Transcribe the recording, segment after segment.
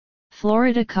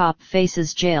Florida cop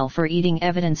faces jail for eating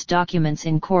evidence documents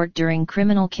in court during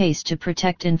criminal case to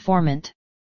protect informant.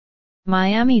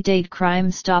 Miami-Dade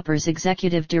Crime Stoppers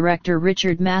Executive Director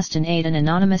Richard Maston ate an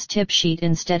anonymous tip sheet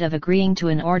instead of agreeing to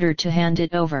an order to hand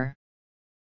it over.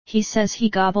 He says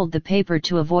he gobbled the paper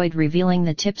to avoid revealing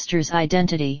the tipster's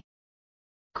identity.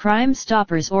 Crime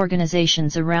Stoppers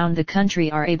organizations around the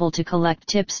country are able to collect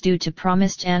tips due to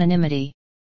promised anonymity.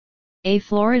 A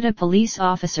Florida police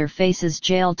officer faces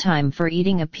jail time for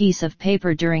eating a piece of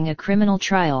paper during a criminal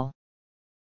trial.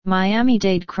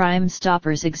 Miami-Dade Crime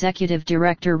Stoppers Executive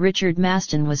Director Richard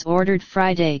Maston was ordered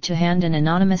Friday to hand an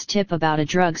anonymous tip about a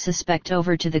drug suspect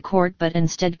over to the court, but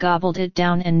instead gobbled it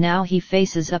down, and now he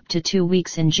faces up to 2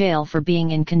 weeks in jail for being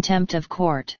in contempt of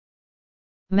court.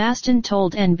 Maston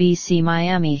told NBC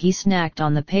Miami he snacked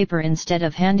on the paper instead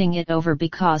of handing it over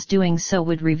because doing so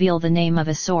would reveal the name of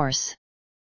a source.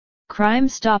 Crime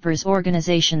Stoppers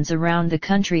organizations around the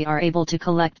country are able to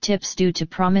collect tips due to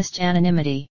promised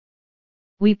anonymity.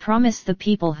 We promise the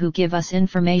people who give us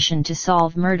information to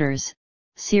solve murders,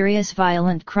 serious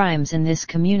violent crimes in this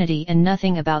community, and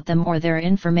nothing about them or their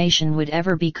information would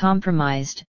ever be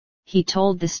compromised, he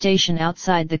told the station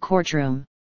outside the courtroom.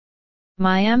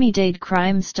 Miami-Dade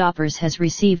Crime Stoppers has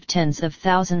received tens of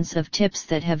thousands of tips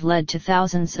that have led to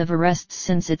thousands of arrests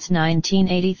since its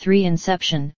 1983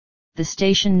 inception, the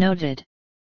station noted.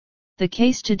 The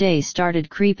case today started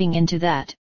creeping into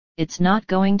that. It's not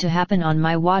going to happen on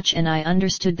my watch, and I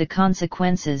understood the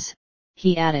consequences,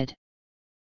 he added.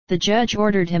 The judge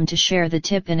ordered him to share the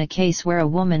tip in a case where a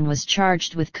woman was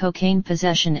charged with cocaine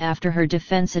possession after her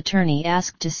defense attorney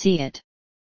asked to see it.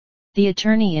 The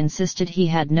attorney insisted he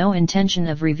had no intention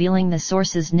of revealing the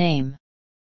source's name.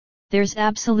 There's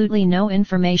absolutely no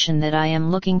information that I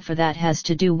am looking for that has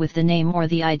to do with the name or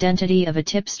the identity of a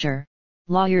tipster,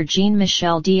 lawyer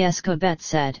Jean-Michel D'Escoubet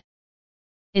said.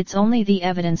 It's only the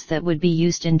evidence that would be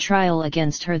used in trial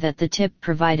against her that the tip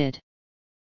provided.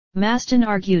 Maston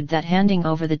argued that handing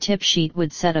over the tip sheet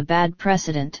would set a bad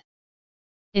precedent.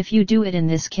 If you do it in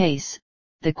this case,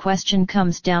 the question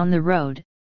comes down the road,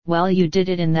 well, you did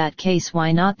it in that case,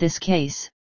 why not this case,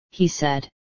 he said.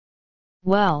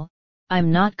 Well, I'm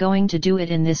not going to do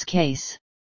it in this case.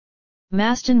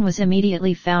 Maston was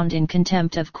immediately found in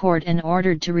contempt of court and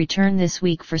ordered to return this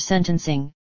week for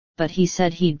sentencing, but he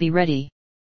said he'd be ready.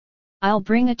 I'll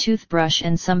bring a toothbrush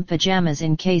and some pajamas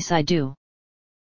in case I do.